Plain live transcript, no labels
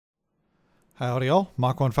Howdy y'all,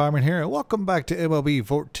 Mach-One Fireman here, and welcome back to MLB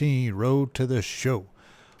 14 Road to the Show.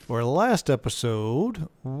 Where last episode,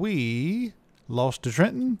 we lost to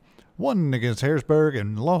Trenton, won against Harrisburg,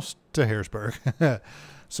 and lost to Harrisburg.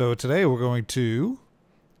 So today we're going to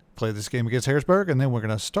play this game against Harrisburg, and then we're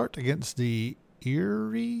going to start against the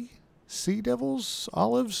Erie Seawolves,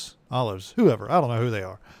 Olives, whoever. I don't know who they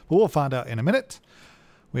are, but we'll find out in a minute.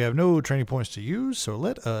 We have no training points to use, so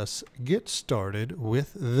let us get started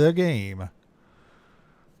with the game.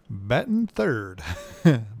 Batting third.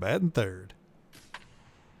 Batting third.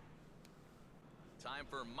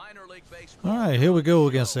 All right, here we go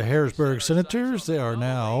against the Harrisburg Senators. They are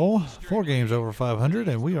now 4 games over 500,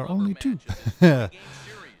 and we are only 2.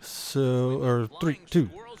 Or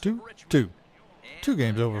 2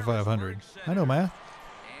 games over 500. I know math.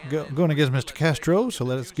 Going against Mr. Castro, so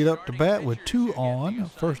let us get up to bat with 2 on,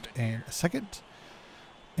 first and second.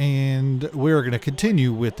 And we're going to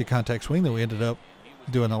continue with the contact swing that we ended up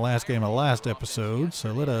doing the last game of the last episode.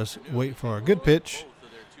 So let us wait for a good pitch.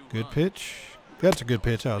 Good pitch. That's a good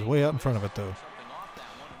pitch. I was way out in front of it, though.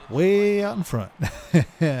 Way out in front.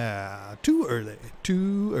 Too early.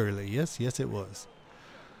 Too early. Yes, it was.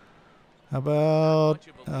 How about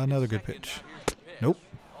another good pitch? Nope.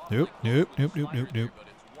 I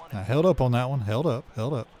held up on that one. Held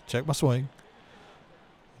up. Check my swing.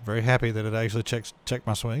 Very happy that it actually checked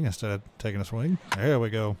my swing instead of taking a swing. There we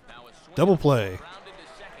go. Double play.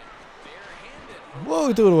 Whoa,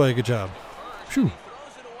 he threw it away. Good job. Phew.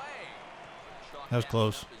 That was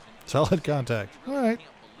close. Solid contact. All right.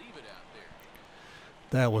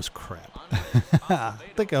 That was crap. I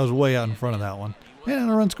think I was way out in front of that one.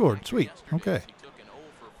 And a run scored. Sweet. Okay.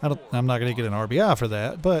 I'm not going to get an RBI for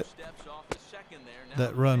that, but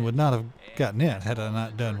that run would not have gotten in had I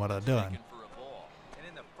not done what I've done.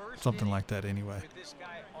 Something like that anyway.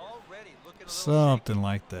 Something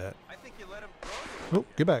like that. Oh,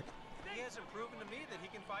 get back.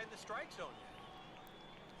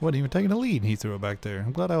 Wasn't even taking a lead and he threw it back there.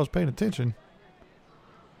 I'm glad I was paying attention.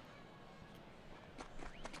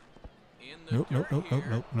 Nope.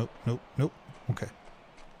 Okay.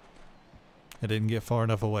 I didn't get far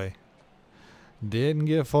enough away. Yeah,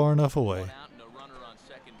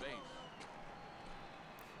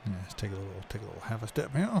 let's take a little half a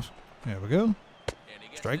step now. There we go.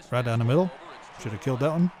 Strike right down the middle. Should have killed that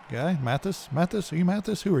one. Guy, Mathis. Are you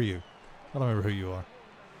Mathis? Who are you? I don't remember who you are.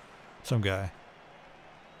 Some guy.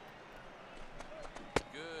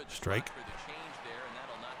 Strike.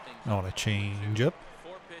 I want to change up.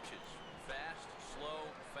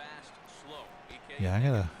 Yeah, I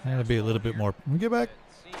gotta be a little bit more. Get back.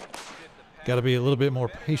 Gotta be a little bit more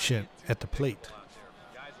patient at the plate.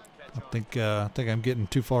 I think I'm getting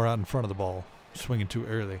too far out in front of the ball, swinging too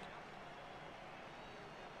early.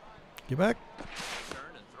 Get back.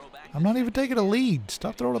 I'm not even taking a lead.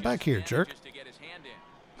 Stop throwing it back here, jerk.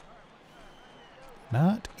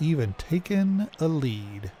 Not even taking a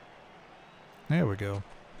lead. There we go.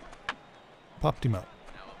 Popped him up.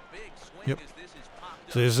 Yep.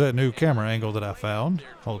 So this is that new camera angle that I found.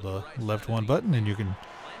 Hold the left 1 button and you can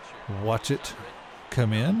watch it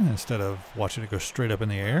come in instead of watching it go straight up in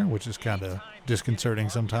the air, which is kind of disconcerting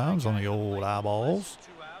sometimes on the old eyeballs.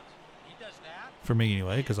 For me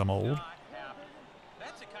anyway, because I'm old.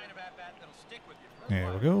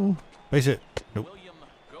 There we go. Base hit. Nope.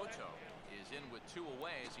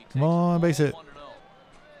 Come on, base hit.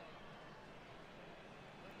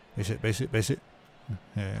 Base it.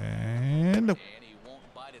 And nope.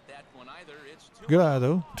 Good eye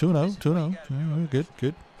though. 2-0.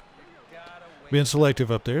 Good. Being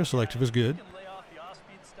selective up there. Selective is good.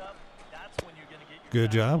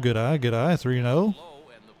 Good job. Good eye. 3-0.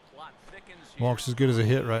 Walks as good as a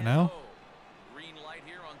hit right now.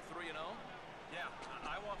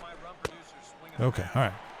 Okay. All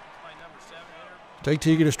right. Take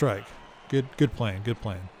till you get a strike. Good playing.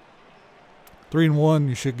 3-1.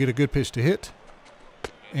 You should get a good pitch to hit.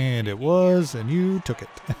 And it was, and you took it.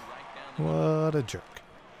 What a jerk.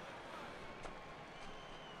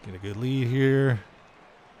 Get a good lead here.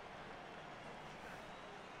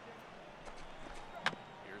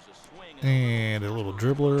 And a little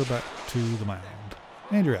dribbler back to the mound.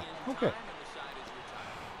 And you're out. Okay.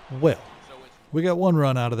 Well, we got 1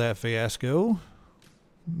 run out of that fiasco.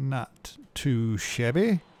 Not too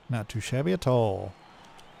shabby. Not too shabby at all.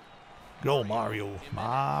 Go Mario.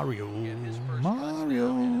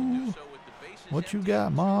 What you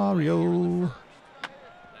got, Mario?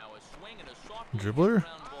 Dribbler.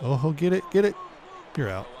 Oh, get it. You're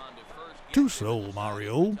out. Too slow,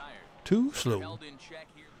 Mario. Too slow.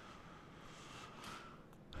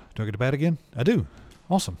 Do I get a bat again? I do.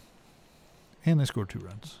 Awesome. And they scored 2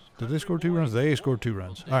 runs. Did they score 2 runs? They scored 2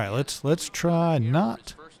 runs. All right, let's try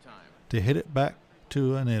not to hit it back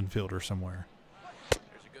to an infielder somewhere.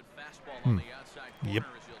 Yep.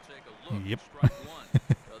 Yep.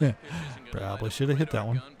 Probably should have hit that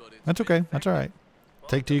one. That's okay. That's all right.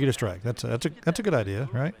 Take till you get a strike. That's a good idea,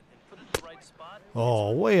 right?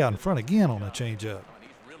 Oh, way out in front again on the changeup.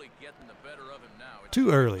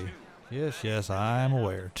 Too early. Yes, I'm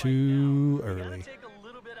aware. Too early.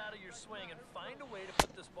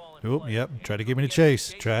 Oh, yep. Tried to get me to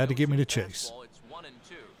chase. Tried to get me to chase.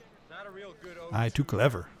 I too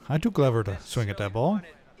clever. I too clever to swing at that ball.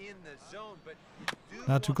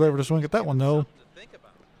 Not too clever to swing at that one, though.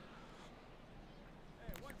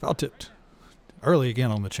 Foul tipped. Early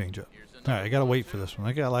again on the changeup. All right, I got to wait for this one.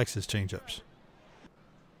 That guy likes his changeups.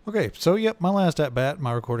 Okay, so yep, my last at-bat,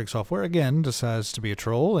 my recording software, again, decides to be a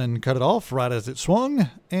troll and cut it off right as it swung,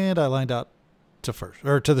 and I lined out to first,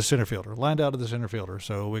 or to the center fielder. Lined out to the center fielder.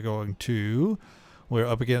 So we're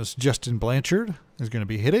up against Justin Blanchard is going to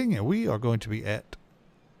be hitting, and we are going to be at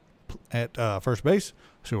first base.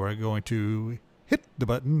 So we're going to hit the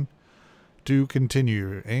button to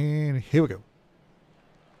continue, and here we go.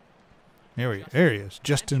 There he is,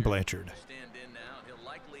 Justin Blanchard.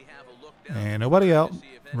 And nobody out,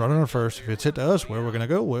 running on first. If it's hit to us, where we're going to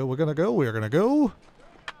go, we are going to go.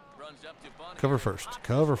 Cover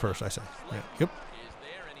first, I say. Yeah, yep.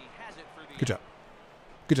 Good job.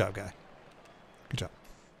 Good job, guy. Good job.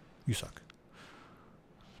 You suck.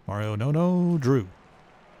 Mario, no, Drew.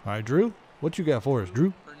 All right, Drew, what you got for us,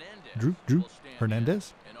 Drew? Drew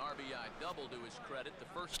Hernandez.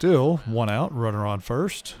 Still 1 out, runner on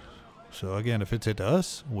first. So again, if it's hit to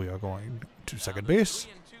us, we are going to second base.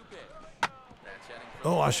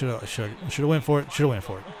 Oh, I should have went for it.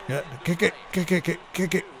 Yeah, kick it.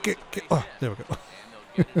 Oh, there we go.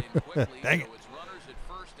 Dang it.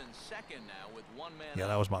 Yeah,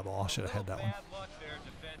 that was my ball. I should have had that one.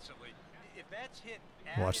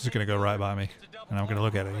 Watch, it's going to go right by me, and I'm going to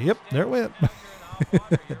look at it. Yep, there it went.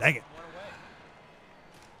 Dang it.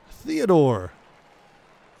 Theodore.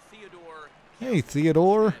 Hey,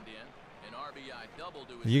 Theodore.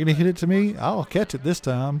 Are you going to hit it to me? I'll catch it this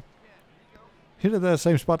time. Hit it at that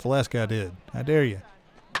same spot the last guy did. I dare you.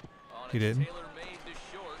 He didn't.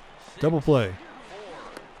 Double play.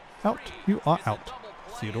 Out. You are out.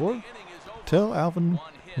 Theodore, tell Alvin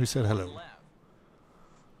we said hello.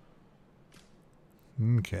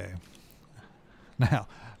 Okay. Now,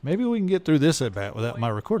 maybe we can get through this at bat without my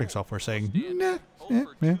recording software saying, nah,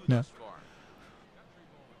 no.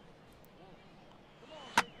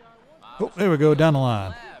 Oh, there we go, down the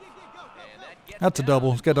line. That's a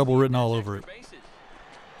double. It's got double written all over it.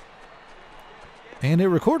 And it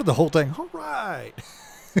recorded the whole thing. All right.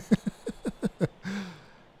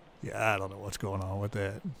 Yeah, I don't know what's going on with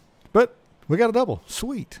that. But we got a double.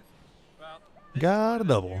 Sweet. Got a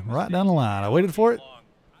double right down the line. I waited for it.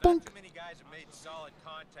 Boink.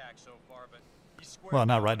 Well,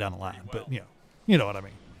 not right down the line, but you know what I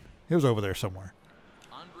mean. It was over there somewhere.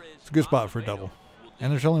 It's a good spot for a double.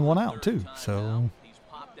 And there's only 1 out, too. So,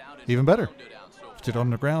 even better. If it's on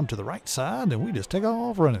the ground to the right side, then we just take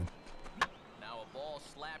off running.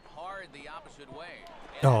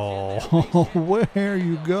 Oh, where are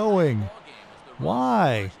you going?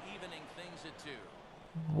 Why?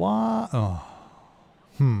 Why? Oh.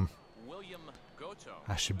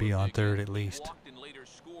 I should be on third at least.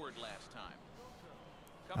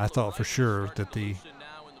 I thought for sure that the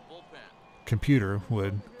computer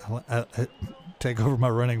would take over my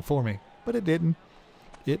running for me, but it didn't.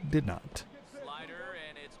 It did not.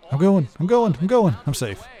 I'm going. I'm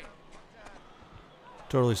safe.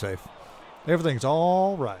 Totally safe. Everything's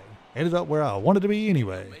all right. Ended up where I wanted to be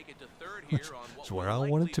anyway. It's where I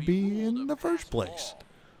wanted to be in the first place.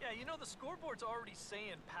 The scoreboard's already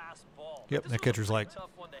saying pass ball. Yep, that catcher's like,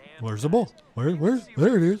 where's the ball? Where?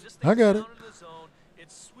 There it is. I got it.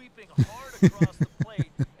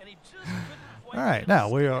 All right, now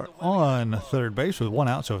we are on third base with 1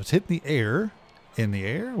 out. So if it's hitting the air,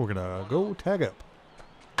 we're going to go tag up.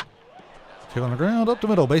 Hit on the ground, up the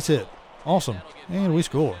middle, base hit. Awesome. And we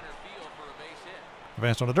score.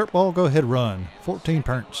 Advanced on a dirt ball, go ahead, run. 14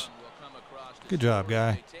 punts. Good job,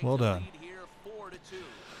 guy. Well done.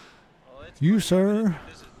 You, sir,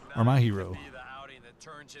 are my hero.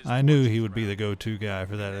 I knew he would be the go-to guy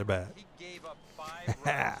for that at-bat.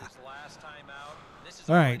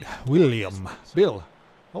 All right, William. Bill.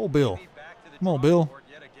 Oh, Bill. Come on, Bill.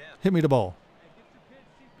 Hit me the ball.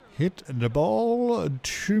 Hit the ball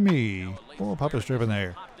to me. Oh, pop it straight in the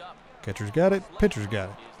air. Catcher's got it. Pitcher's got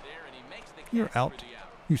it. You're out.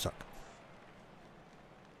 You suck.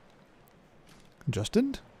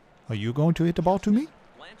 Justin? Are you going to hit the ball to me?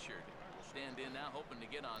 Blanchard will stand in now, hoping to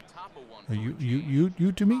get on top of one. Are you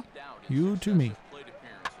to me? You to me.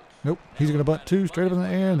 Nope. He's going to bunt two straight up in the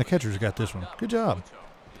air, and the catcher's got this one. Good job.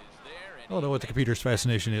 I don't know what the computer's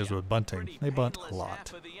fascination is with bunting. They bunt a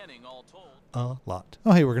lot. A lot.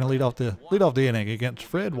 Oh, hey, we're going to lead off the inning against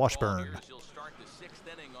Fred Washburn.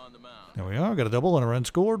 There we are. Got a double and a run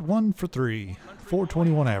scored. 1 for 3.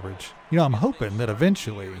 421 average. You know, I'm hoping that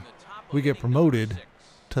eventually we get promoted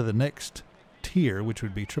to the next tier, which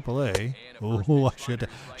would be AAA. Oh, I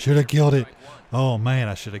should have killed it. Oh, man,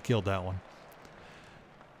 I should have killed that one.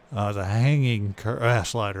 As a hanging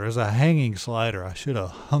slider. As a hanging slider. I should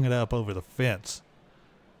have hung it up over the fence.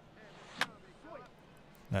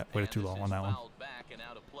 That waited too long on that one.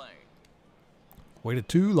 Waited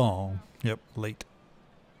too long. Yep, late.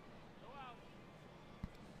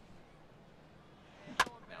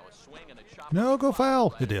 No, go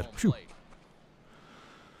foul. It did. Phew.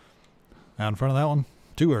 Out in front of that one.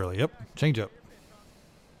 Too early. Yep. Change up.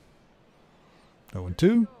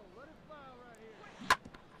 0-2.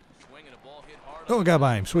 Oh, I got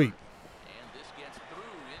by him. Sweet.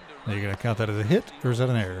 Are you going to count that as a hit, or is that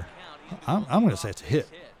an error? I'm going to say it's a hit.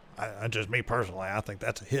 Just me personally, I think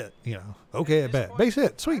that's a hit. You know. Okay, at bat. Base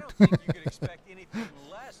hit. Sweet.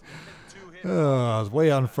 I was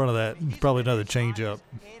way out in front of that. Probably another change up.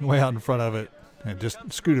 Way out in front of it. And just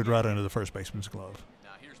scooted right under the first baseman's glove.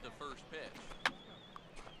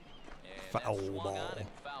 Foul ball.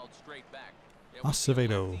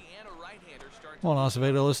 Acevedo. Come on,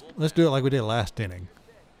 Acevedo. Let's do it like we did last inning.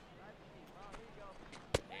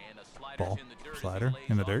 Ball. Slider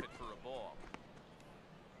in the dirt.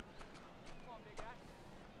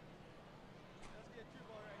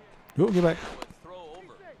 Oh, get back.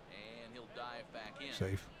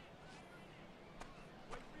 Safe.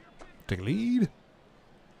 Take a lead.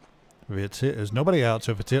 If it's hit, there's nobody out.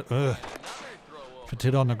 So if it's hit, if it's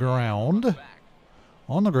hit on the ground,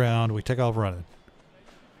 we take off running.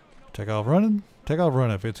 Take off running. Take off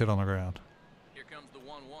running if it's hit on the ground. Here comes the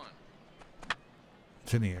 1-1.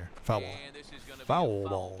 It's in the air. Foul ball. Foul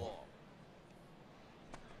ball.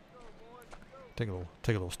 Take a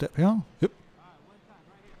little step here. Yep.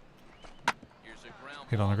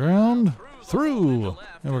 Hit on the ground. Through.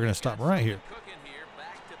 And we're going to stop right here.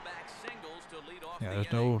 Yeah,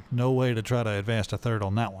 there's no way to try to advance to third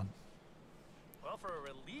on that one.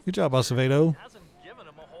 Good job, Acevedo.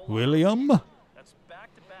 William.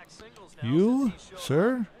 You,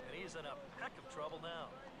 sir,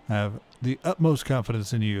 have the utmost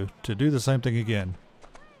confidence in you to do the same thing again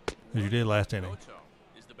as you did last inning.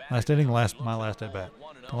 My last at bat.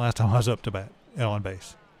 The last time I was up to bat on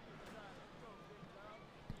base.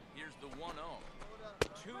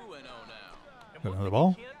 Got another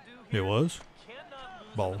ball. It was.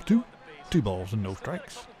 Ball two. 2 balls and no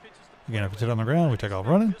strikes. Again, if it's hit on the ground, we take off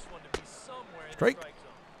running. Strike.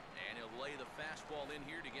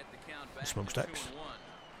 Smokestacks.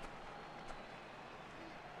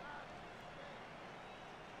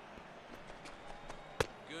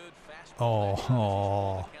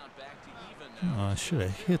 Oh, I should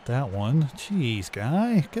have hit that one. Jeez,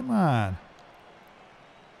 guy. Come on.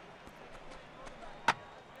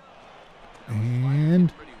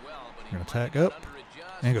 And we're going to tack up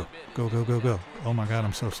and go. Go, go, go, go. Oh, my God,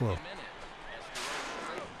 I'm so slow.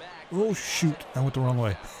 Oh, shoot. I went the wrong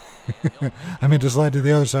way. I meant to slide to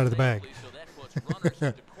the other side of the bag.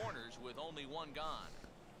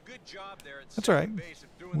 That's all right.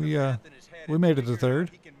 We made it to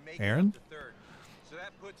third. Aaron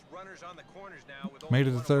made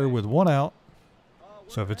it to third with 1 out.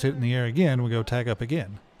 So if it's hit in the air again, we go tag up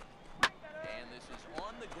again.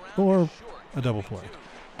 Or a double play.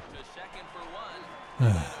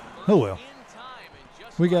 Oh well.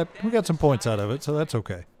 We got some points out of it, so that's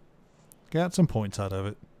okay. Got some points out of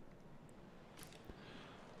it.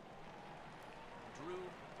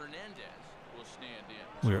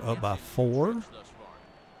 We're up by 4,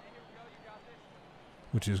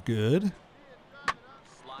 which is good.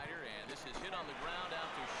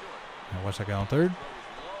 Now watch that guy on third.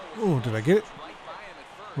 Oh, did I get it?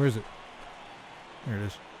 Where is it? There it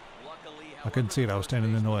is. I couldn't see it. I was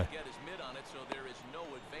standing in the way.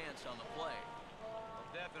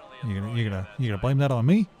 You gonna blame that on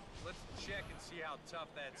me? Let's check and see how tough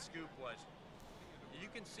that scoop was. You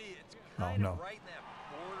can see it's Oh no. right in that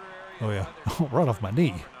border area. Oh yeah. Right off my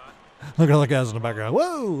knee. Look at all the guys in the background.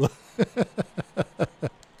 Whoa!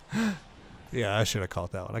 Yeah, I should have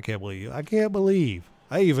caught that one. I can't believe.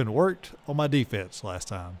 I even worked on my defense last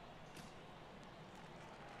time.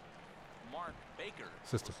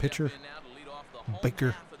 Is this the pitcher?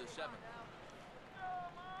 Baker.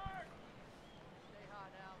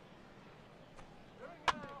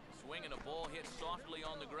 swing and a ball hit softly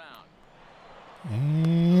on the ground.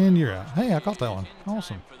 And you're out. Hey, I caught that one.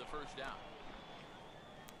 Awesome. For the first out.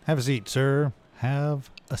 Have a seat, sir. Have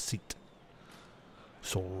a seat.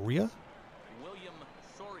 Soria. William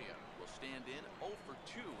Soria will stand in 0 for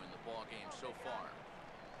 2 in the ball game so far.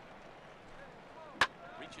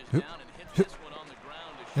 Reaches Hup, down and hits hup. this one on the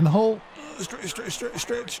ground. to In the short. hole.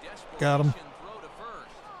 Stretch. Got him. Desperation throw to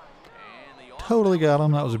first. And the Totally got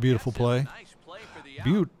him. That offside was a beautiful play. Nice play for the out.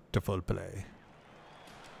 Beautiful play.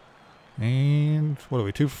 And what are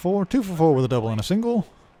we, 2 for 4? 2 for 4 with a double and a single.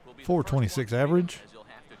 Will be the 426 first one average. as you'll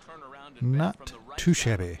have to turn around and bat Not from the right too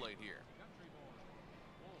side of the shabby. plate here.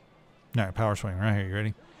 All right, power swing right here. You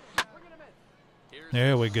ready? Here's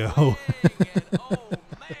There the we go. swing, and, oh,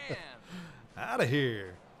 man. Out of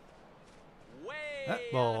here. Way That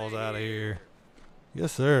ball's out of here.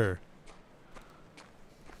 Yes, sir.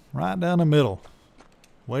 Right down the middle.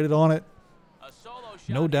 Waited on it. A solo shot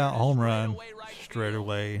No here doubt to home straight run. away right Straight field.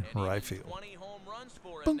 away And right even field. 20 home runs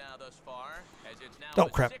for Boom. him now thus far, as it's now Oh, a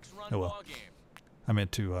crap. 6-run Oh, well. ball game. I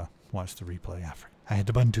meant to watch the replay. I had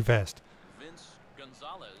the button too fast. Vince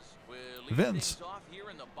Gonzalez will lead Vince. things off here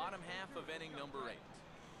in the bottom half of inning number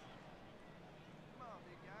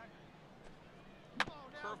 8.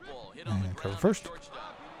 Curveball hit on the And cover ground to first.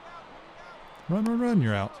 shortstop. Run.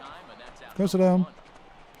 You're out. Time, and that's out Go sit number down. 1.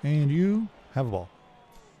 And you have a ball.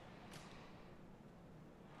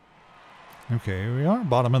 Okay, here we are.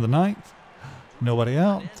 Bottom of the ninth. Nobody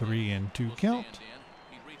out. 3 and 2 Will count. stand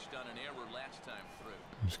in. He reached on an error last time through.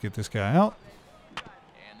 Let's get this guy out.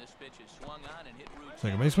 And this pitch is swung on and hit routine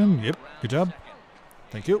Second baseman. on Yep. the Good ground job. to second.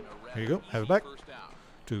 Thank you. A Here you go. rather Have it easy back. first out.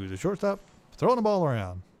 To the shortstop. Throwing the ball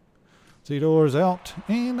around. Cedor's out.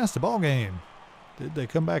 And that's the ball game. Did they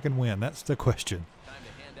come back and win? That's the question. Time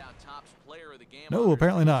to hand out Topps player of the game No, honors.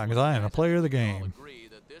 apparently not, because I am a Guys, player of the I think we all game. agree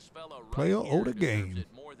that this fella right Player here of the deserves game.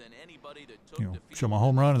 it more than anybody that took You know, defeat show my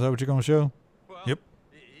home run. Is that what you're going to show? Well, Yep.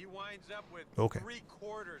 He winds up with Okay.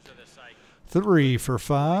 3/4 of the cycle. 3 for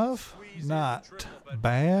 5. Squeeze in Not the triple, but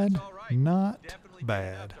bad. that's all right. Not Definitely bad.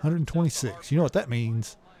 getting out to 126. You know what that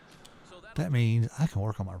means? So That means I can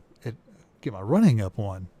work on get my running up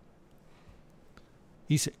one.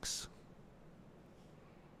 E6.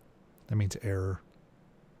 That means error.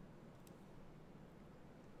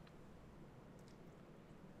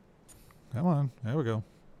 Come on. There we go.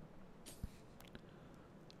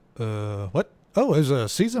 What? Oh, it's a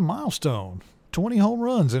season milestone. 20 home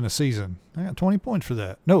runs in a season. I got 20 points for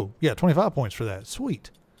that. No, yeah, 25 points for that.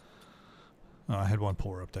 Sweet. Oh, I had one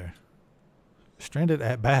pour up there. Stranded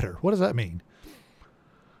at batter. What does that mean?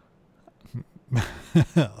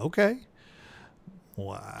 Okay.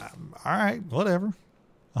 Well, all right, whatever.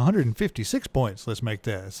 156 points. Let's make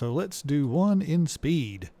that. So let's do 1 in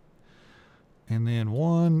speed. And then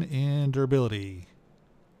 1 in durability.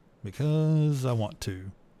 Because I want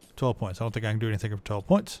to. 12 points. I don't think I can do anything for 12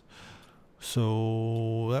 points.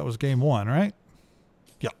 So that was game 1, right?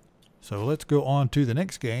 Yeah. So let's go on to the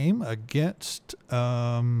next game against... you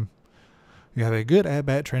have a good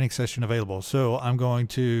at-bat training session available. So I'm going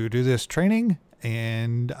to do this training,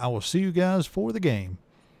 and I will see you guys for the game.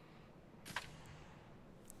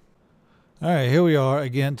 All right, here we are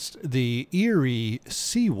against the Erie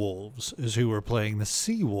Seawolves is who we're playing, the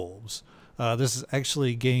Seawolves. This is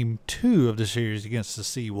actually game 2 of the series against the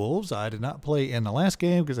Seawolves. I did not play in the last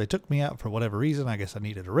game because they took me out for whatever reason. I guess I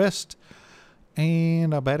needed a rest.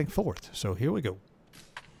 And I'm batting 4th. So here we go.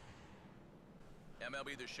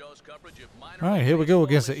 MLB The Show's coverage of minor All right, league here we go baseball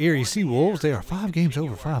against the is Erie on the Seawolves. air. They are We 5 games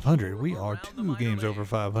continue over our 500. tour We are around the 2 minor games over leagues.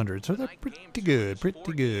 500. So they're Tonight, pretty game good, 2 is pretty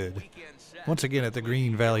 4-game good. weekend set Once again at the between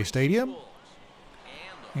Green Valley Erie Stadium. Seawolves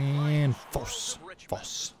and the And Foss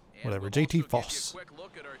Foss, And whatever, we'll JT also give you a Foss quick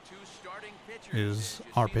look at our 2 starting pitchers. is Just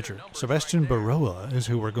our see their pitcher. numbers Sebastian right there. Baroa is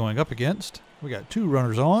who we're going up against. We got 2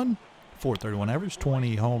 runners on, 431 average,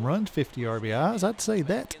 20 home runs, 50 RBIs. I'd say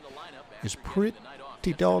that In the lineup is after getting the pretty night off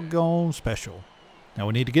yesterday. doggone special. Now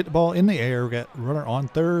we need to get the ball in the air. We got runner on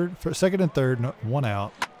second and third, 1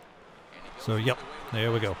 out. So, yep,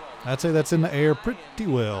 there we go. I'd say that's in the air pretty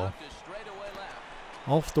well.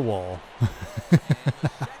 Off the wall.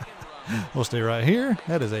 We'll stay right here.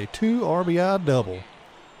 That is a 2 RBI double.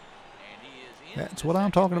 That's what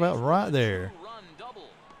I'm talking about right there. Well,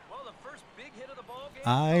 the first big hit of the ball game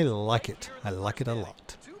I like it. I like it a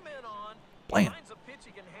lot. 2 men on. Blam. Finds a pitch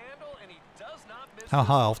he can handle, and he does not miss How this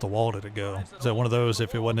high off the wall did it go? Is that one of those,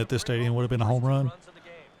 if it wasn't at this stadium, would have been a home run? runs of the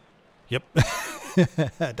game.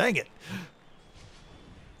 Yep. Dang it.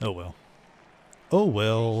 Oh, well. Oh,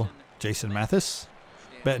 well. Jason Mathis.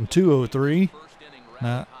 Batting 203.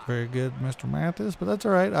 Not very good, Mr. Mathis, but that's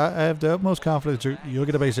all right. I have the utmost confidence you'll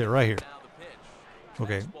get a base hit right here.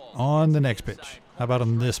 Okay, on the next pitch. How about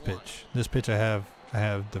on this pitch? This pitch I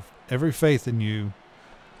have every faith in you.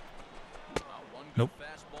 Nope.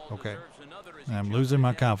 Okay. I'm losing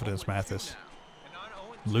my confidence, Mathis.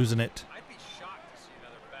 Losing it.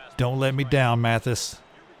 Don't let me down, Mathis.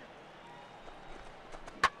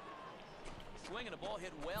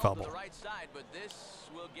 Foul ball.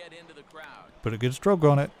 Put a good stroke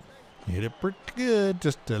on it. You hit it pretty good.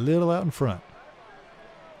 Just a little out in front.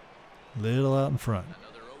 Little out in front.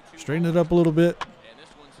 Straighten it up a little bit.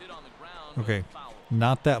 Okay.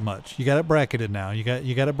 Not that much. You got it bracketed now. You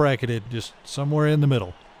got it bracketed just somewhere in the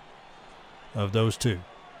middle of those two.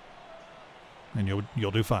 And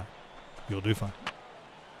you'll do fine. You'll do fine.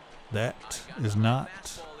 That is not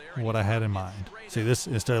what I had in mind. See this,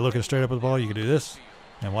 instead of looking straight up at the ball, you can do this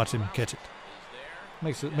and watch him catch it.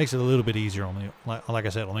 Makes it a little bit easier on the, like I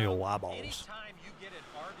said, on the old Y balls.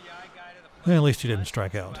 And at least you didn't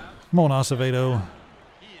strike out. Come on, Acevedo.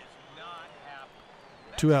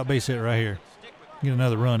 2-out base hit right here. Get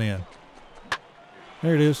another run in.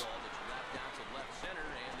 There it is.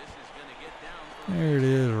 There it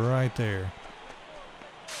is right there.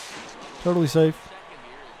 Totally safe.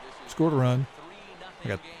 Scored a run. I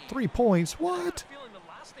got 3 points. What?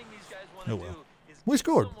 Oh well. We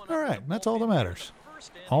scored. All right. That's all that matters.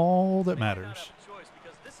 All that matters.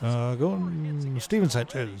 Going Steven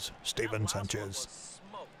Sanchez. Steven Sanchez.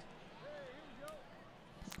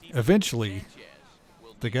 Eventually,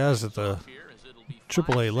 the guys at the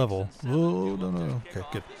AAA level. Oh, no. Okay,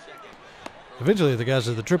 good. Eventually, the guys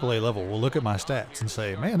at the AAA level will look at my stats and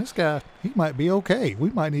say, man, this guy, he might be okay. We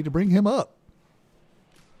might need to bring him up.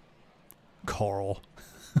 Carl.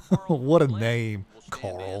 What a name.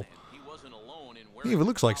 Carl. He even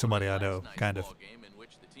looks like somebody I know, kind of.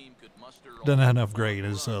 Doesn't have enough gray in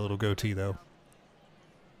his little goatee, though.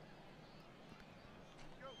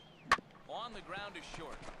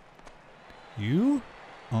 You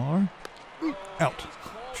are out.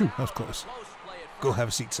 Phew, that was close. Go have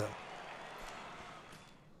a seat, son.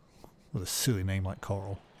 With a silly name like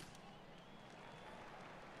Carl.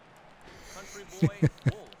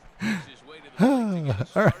 All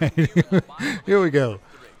right, here we go.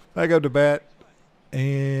 Back up to bat,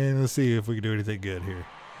 and let's see if we can do anything good here.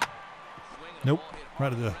 Nope,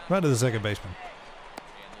 right to the second baseman.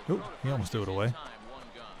 Oh, he almost threw it away.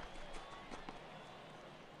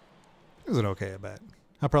 It was an okay at bat.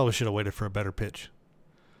 I probably should have waited for a better pitch.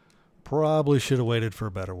 Probably should have waited for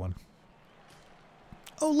a better one.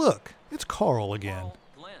 Oh, look, it's Carl again.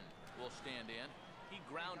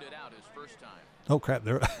 Oh crap,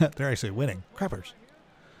 they're actually winning. Crappers.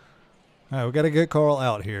 All right, we got to get Carl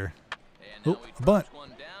out here. Oh, a bunt.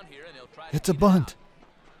 It's a bunt.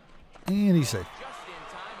 And he's safe.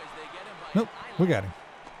 Nope, we got him.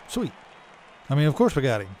 Sweet. I mean, of course we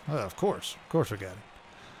got him. Of course we got him.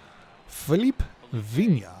 Philippe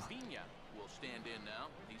Vigna.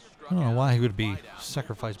 I don't know why he would be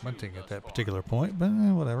sacrifice bunting at that particular point, but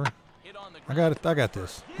whatever. I got it. I got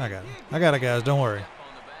this. I got it. I got it, guys. Don't worry.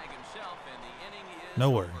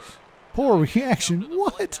 No worries. Poor reaction.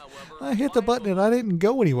 What? I hit the button and I didn't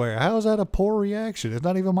go anywhere. How is that a poor reaction? It's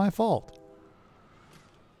not even my fault.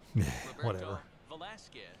 Whatever.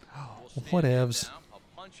 Whatevs.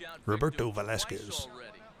 Roberto Velasquez.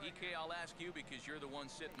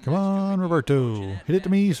 Come on, Roberto. Hit it to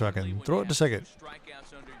me so I can throw it to second.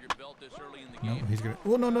 No, he's gonna.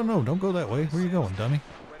 Oh, no. Don't go that way. Where are you going, dummy?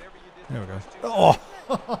 There we go.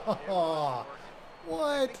 Oh!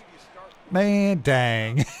 What? Man,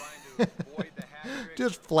 dang.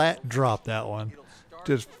 Just flat dropped that one.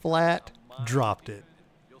 Just flat dropped it.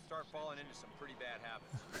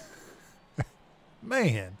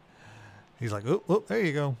 Man. He's like, oh, there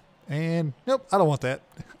you go. And nope, I don't want that.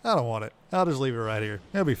 I don't want it. I'll just leave it right here.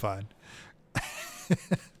 It'll be fine.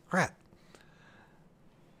 Crap.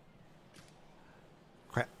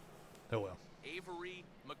 Oh well.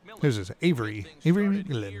 Who's this? Avery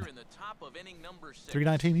McMillan.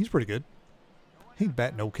 319. He's pretty good. He's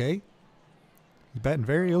batting okay. He's batting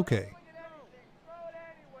very okay.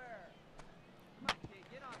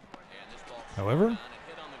 However,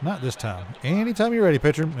 not this time. Anytime you're ready,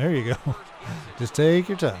 pitcher. There you go. Just take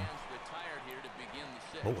your time.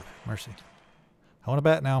 Lord, mercy. I want to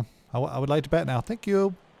bat now. I would like to bat now. Thank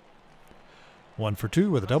you. 1 for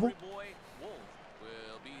 2 with a double.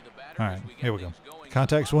 All right, here we go.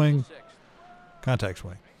 Contact swing. Contact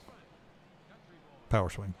swing. Power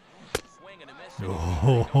swing.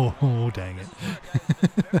 Oh, dang it.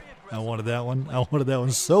 I wanted that one. I wanted that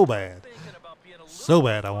one so bad. So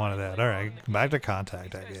bad I wanted that. All right, back to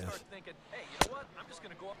contact, I guess.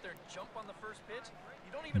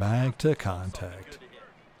 Back to contact.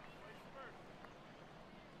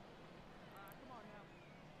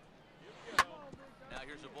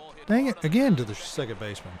 Dang it, again to the second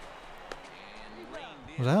baseman.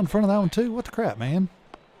 Was I out in front of that one too? What the crap, man?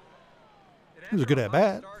 It was a good at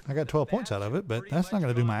bat. I got 12 points out of it, but that's not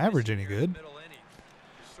going to do my average any good.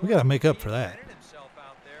 We got to make up for that.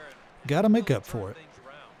 Got to make up for it.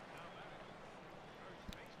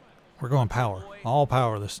 We're going power. All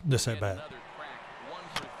power this at bat.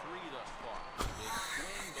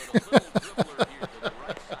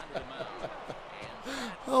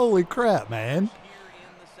 Holy crap, man.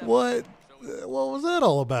 What was that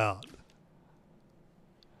all about?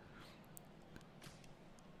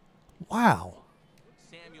 Wow.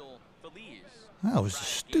 That was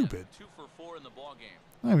stupid.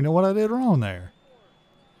 I don't even know what I did wrong there.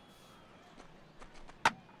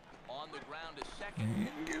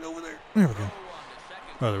 Get over there. There we go.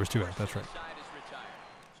 Oh, there was 2 out. That's right.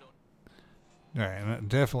 All right,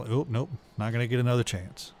 definitely. Oh, nope. Not going to get another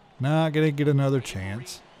chance. Not going to get another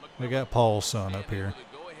chance. We got Paul's son up here.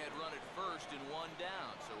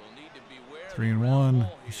 3-1.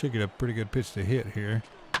 You should get a pretty good pitch to hit here.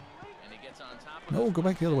 No, go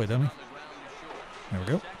back the other way, dummy. There we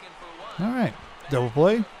go. All right. Double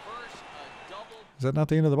play. Is that not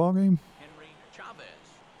the end of the ball game?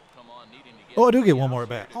 Oh, I do get one more at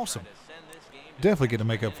bat. Awesome. Definitely get to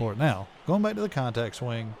make up for it now. Going back to the contact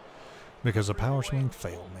swing because the power swing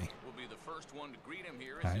failed me.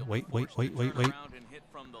 All right, wait.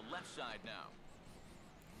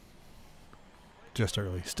 Just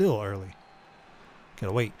early. Still early.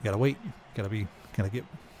 Gotta wait.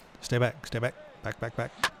 Stay back.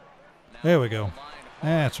 Back. There we go.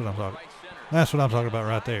 That's what I'm talking. That's what I'm talking about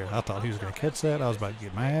right there. I thought he was going to catch that. I was about to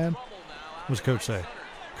get mad. What's the coach say?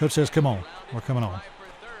 Coach says, come on. We're coming on.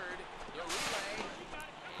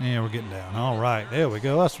 And we're getting down. All right. There we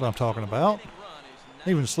go. That's what I'm talking about.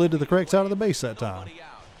 Even slid to the correct side of the base that time.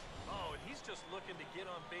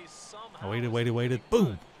 I waited.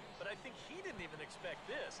 Boom.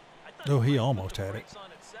 Oh, he almost had it.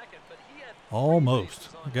 Almost.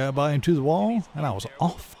 I got by him to the wall, and I was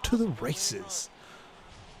off to the races.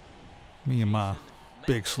 Me and my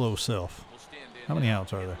big, slow self. How many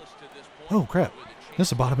outs are there? Oh, crap. This is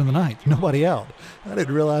the bottom of the ninth. Nobody out. I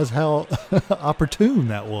didn't realize how opportune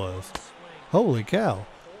that was. Holy cow.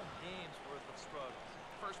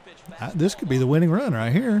 This could be the winning run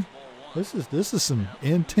right here. This is some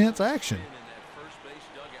intense action.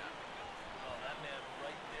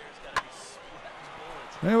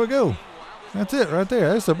 There we go. That's it right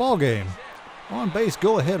there. That's the ball game. On base,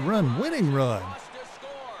 go ahead run, winning run.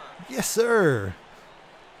 Yes, sir.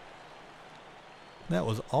 That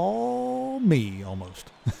was all me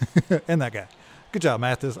almost. And that guy. Good job,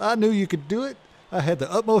 Mathis. I knew you could do it. I had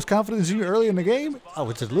the utmost confidence in you early in the game. I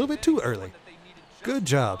was just a little bit too early. Good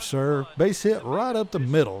job, sir. Base hit right up the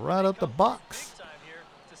middle, right up the box.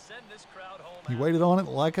 You waited on it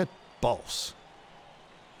like a boss.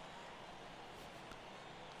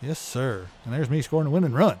 Yes, sir. And there's me scoring a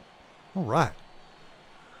winning run. All right.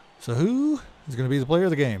 So who is going to be the player of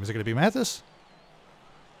the game? Is it going to be Mathis?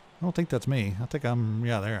 I don't think that's me. I think there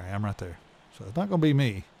I am right there. So it's not going to be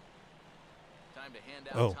me.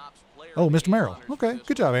 Oh, Mr. Merrill. Okay,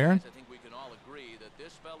 good job, Aaron.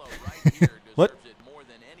 What?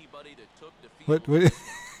 What?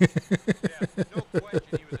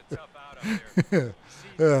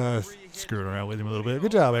 Screwing around with him a little bit.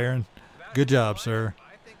 Good job, Aaron. Good job, sir.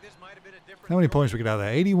 How many points we get out of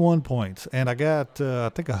that? 81 points. And I got, I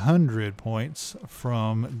think, 100 points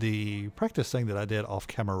from the practice thing that I did off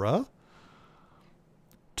camera.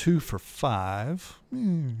 2 for 5.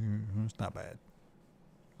 It's not bad.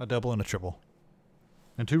 A double and a triple.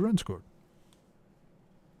 And 2 runs scored.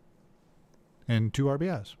 And 2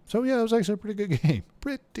 RBIs. So, yeah, it was actually a pretty good game.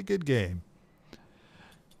 Pretty good game.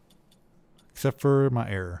 Except for my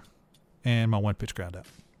error. And my 1-pitch ground out.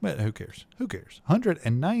 But who cares? Who cares?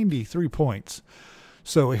 193 points.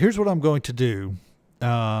 So here's what I'm going to do.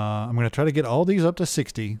 I'm going to try to get all these up to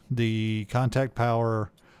 60. The contact power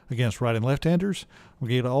against right and left-handers. We'll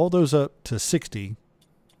get all those up to 60.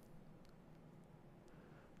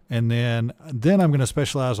 And then I'm going to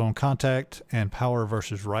specialize on contact and power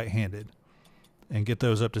versus right-handed. And get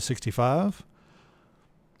those up to 65.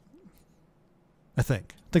 I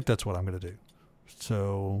think that's what I'm going to do.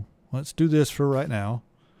 So let's do this for right now.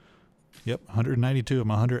 Yep, 192 of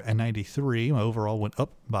my 193. My overall went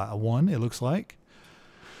up by 1, it looks like.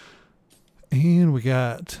 And we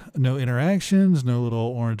got no interactions, no little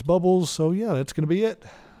orange bubbles. So, yeah, that's going to be it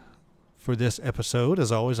for this episode.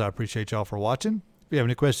 As always, I appreciate y'all for watching. If you have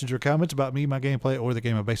any questions or comments about me, my gameplay, or the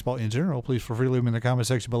game of baseball in general, please feel free to leave them in the comment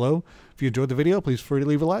section below. If you enjoyed the video, please feel free to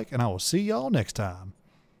leave a like, and I will see y'all next time.